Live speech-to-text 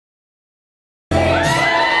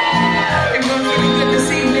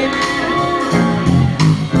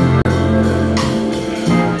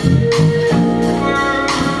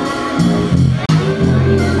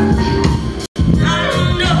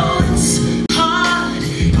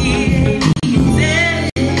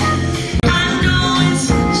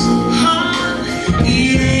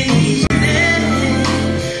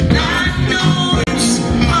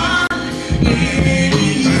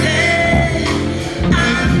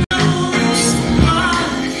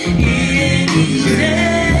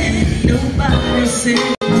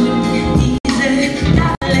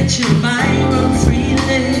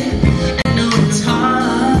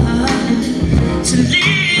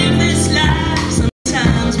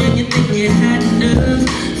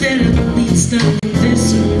stuck in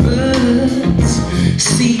this roots,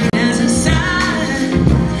 seen as a sign.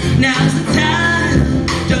 Now's the time.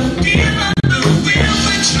 Don't give up the will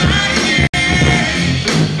for trying,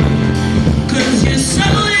 'cause your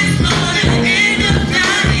soul is gonna end up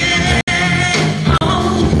dying.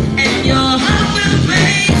 Oh, and your heart will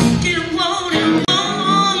break. It won't, it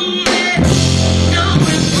won't. No,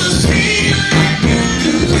 it will feel like you're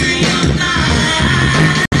losing your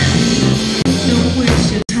mind. Don't waste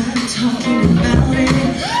your time talking about it.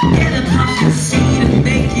 Get up off your seat and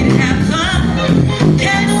make it happen.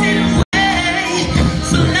 Cast it away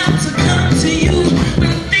so love to come to you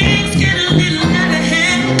when things get a little out of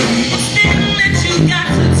hand. Instead that you got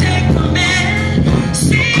to take command.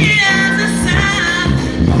 See it as a sign.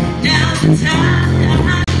 Now's the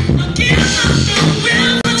time. Don't give up the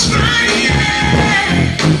will for trying.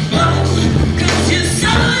 Oh, 'cause your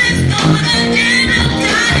soul is gonna end up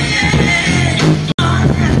dying. Oh,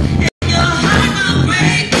 and your heart will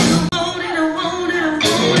break. I won't, I won't, I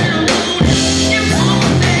won't, I won't. It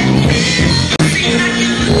won't make it seem like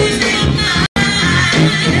you're losing your mind.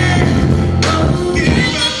 Oh,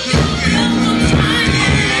 give up the will for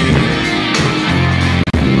trying.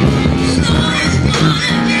 Soul is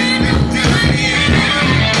gonna end up dying.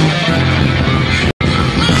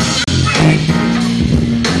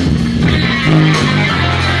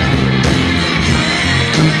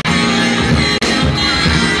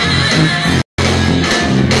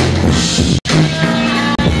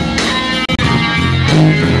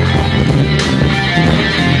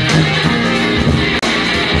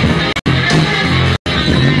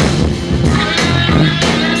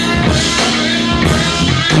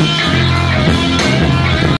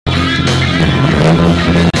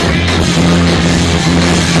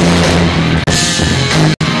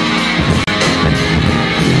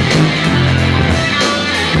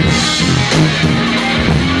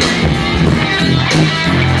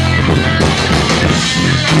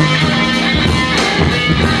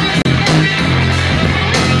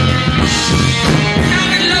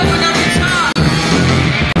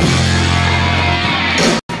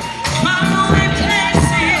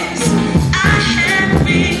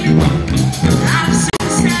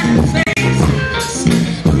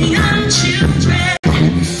 Children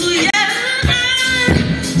who yearn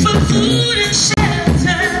for food and shelter.